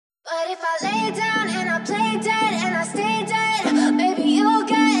But if I lay down and I play dead and I stay dead, maybe you'll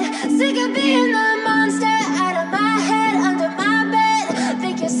get sick of being the monster out of my head, under my bed.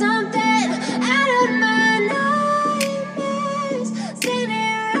 Think you're something out of my nightmares,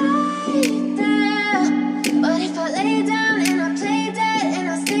 standing right there. But if I lay down and I play dead and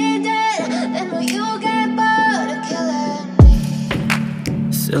I stay dead, then will you get bored of killing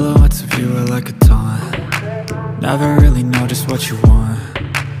me? Silhouettes of you are like a taunt. Never really know just what you want.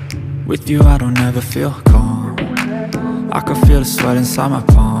 With you I don't ever feel calm. I can feel the sweat inside my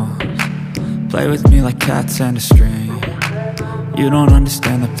palms. Play with me like cats and a string. You don't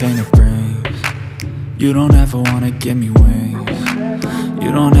understand the pain it brings. You don't ever wanna give me wings.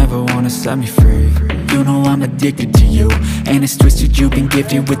 You don't ever wanna set me free. You know I'm addicted to you, and it's twisted, you've been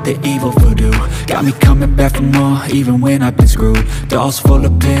gifted with the evil voodoo. Got me coming back for more, even when I've been screwed. Dolls full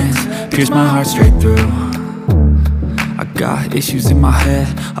of pins, pierce my heart straight through. I got issues in my head,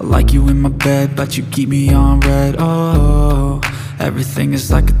 I like you in my bed, but you keep me on red. Oh, everything is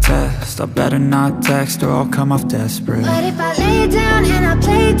like a test, I better not text or I'll come off desperate. But if I lay down and I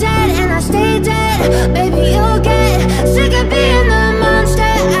play dead and I stay dead, baby you'll get sick of being the monster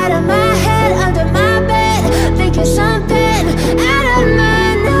out of my head, under my bed. Think you're something out of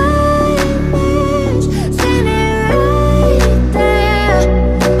my nightmares, standing right there.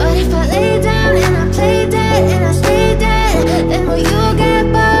 But if I lay down and I play dead and I stay dead, then will you get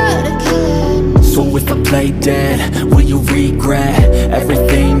bored of killing me? So if I play dead, will you regret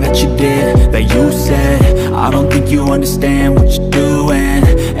everything that you did, that you said? I don't think you understand what you're doing,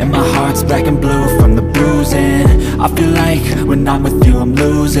 and my heart's black and blue from the bruising. I feel like when I'm with you I'm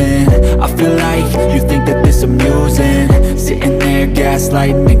losing. I feel like you think that this amusing, sitting there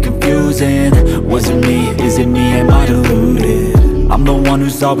gaslighting and confusing. Was it me? Is it me? Am I deluded? I'm the one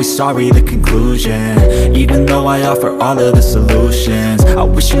who's always sorry, the conclusion, even though I offer all of the solutions. I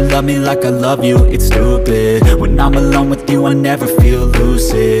wish you loved me like I love you, it's stupid. When I'm alone with you I never feel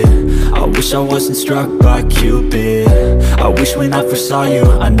lucid. I wish I wasn't struck by Cupid. I wish when I first saw you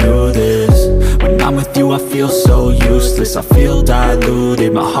I knew this. When I'm with you I feel so useless, I feel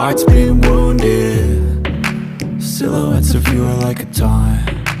diluted, my heart's been wounded. Silhouettes of you are like a taunt.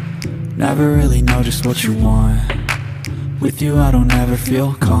 Never really know just what you want. With you I don't ever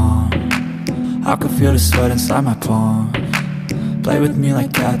feel calm. I can feel the sweat inside my palms. Play with me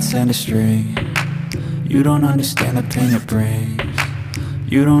like cats and a string. You don't understand the pain it brings.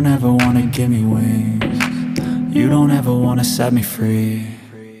 You don't ever wanna give me wings. You don't ever wanna set me free.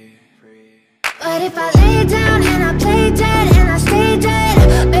 But if I lay down and I play dead and I stay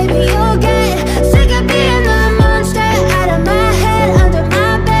dead, baby you'll get sick of being the monster out of my head, under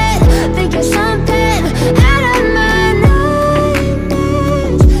my bed. Think you're something out of my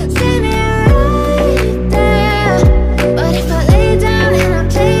nightmares, standing right there. But if I lay down and I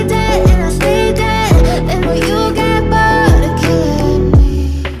play dead and I stay dead, then will you get bored of killing me?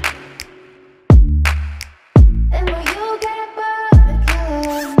 Then will you get bored of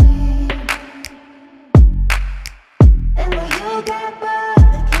killing me? Then will you get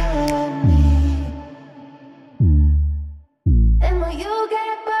bored of killing me? Then will you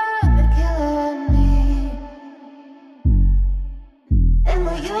get bored of killing me? Then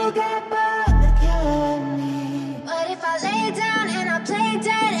will you get bored of killing me? But if I lay down and I play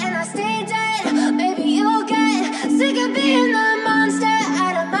dead and I stay dead, maybe you'll get sick of being the monster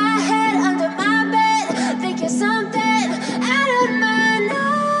out of my head, under my bed. Think you're something out of my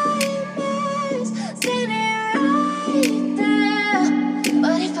nightmares, standing right there.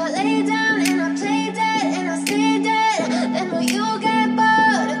 But if I lay down and I play dead and I stay dead, then will you get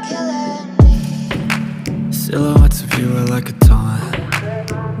bored of killing me? Silhouettes of you are like a taunt.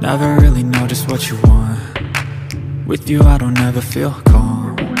 Never really know just what you want. With you I don't ever feel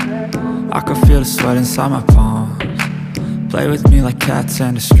calm. I can feel the sweat inside my palms. Play with me like cats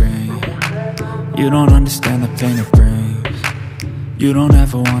and a string. You don't understand the pain it brings. You don't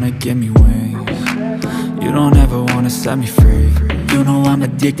ever wanna give me wings. You don't ever wanna set me free. You know I'm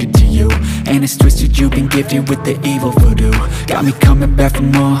addicted to you, and it's twisted, you've been gifted with the evil voodoo. Got me coming back for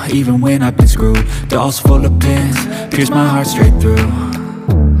more, even when I've been screwed. Dolls full of pins, pierce my heart straight through.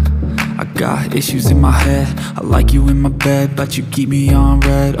 I got issues in my head, I like you in my bed, but you keep me on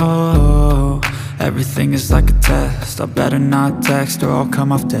red. Oh, everything is like a test, I better not text or I'll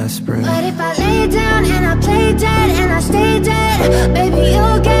come off desperate. But if I lay down and I play dead and I stay dead, baby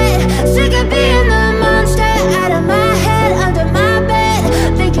you'll get sick of being the monster out of my head, under my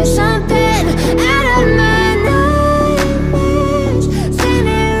bed. Think you're something out of my nightmares,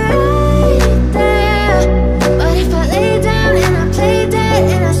 standing right there. But if I lay down and I play dead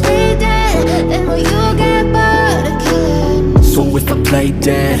and I stay dead, then will you get bored of killing me? So if I play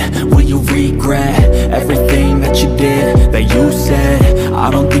dead, bed? Will you regret everything that you did, that you said? I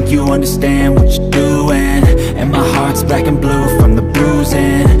don't think you understand what you're doing, and my heart's black and blue from the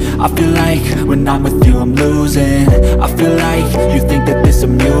bruising. I feel like when I'm with you I'm losing. I feel like you think that this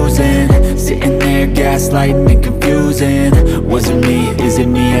amusing, sitting there gaslighting and confusing. Was it me? Is it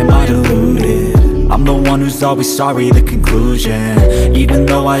me? Am I deluded? I'm the one who's always sorry, the conclusion, even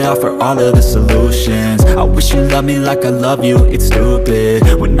though I offer all of the solutions. I wish you loved me like I love you, it's stupid.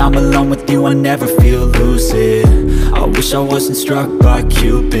 When I'm alone with you I never feel lucid. I wish I wasn't struck by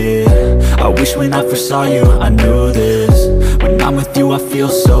Cupid. I wish when I first saw you I knew this. When I'm with you I feel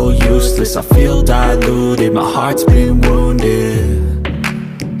so useless, I feel diluted, my heart's been wounded.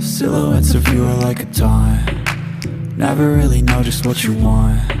 Silhouettes of you are like a taunt, never really know just what you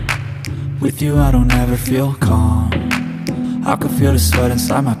want. With you I don't ever feel calm, I can feel the sweat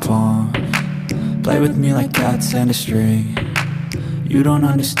inside my palm. Play with me like cats and a string, you don't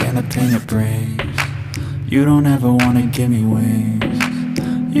understand the pain it brings. You don't ever wanna give me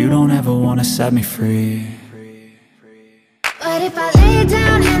wings, you don't ever wanna set me free. But if I lay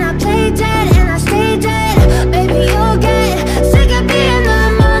down and I play dead and I stay dead, baby, you're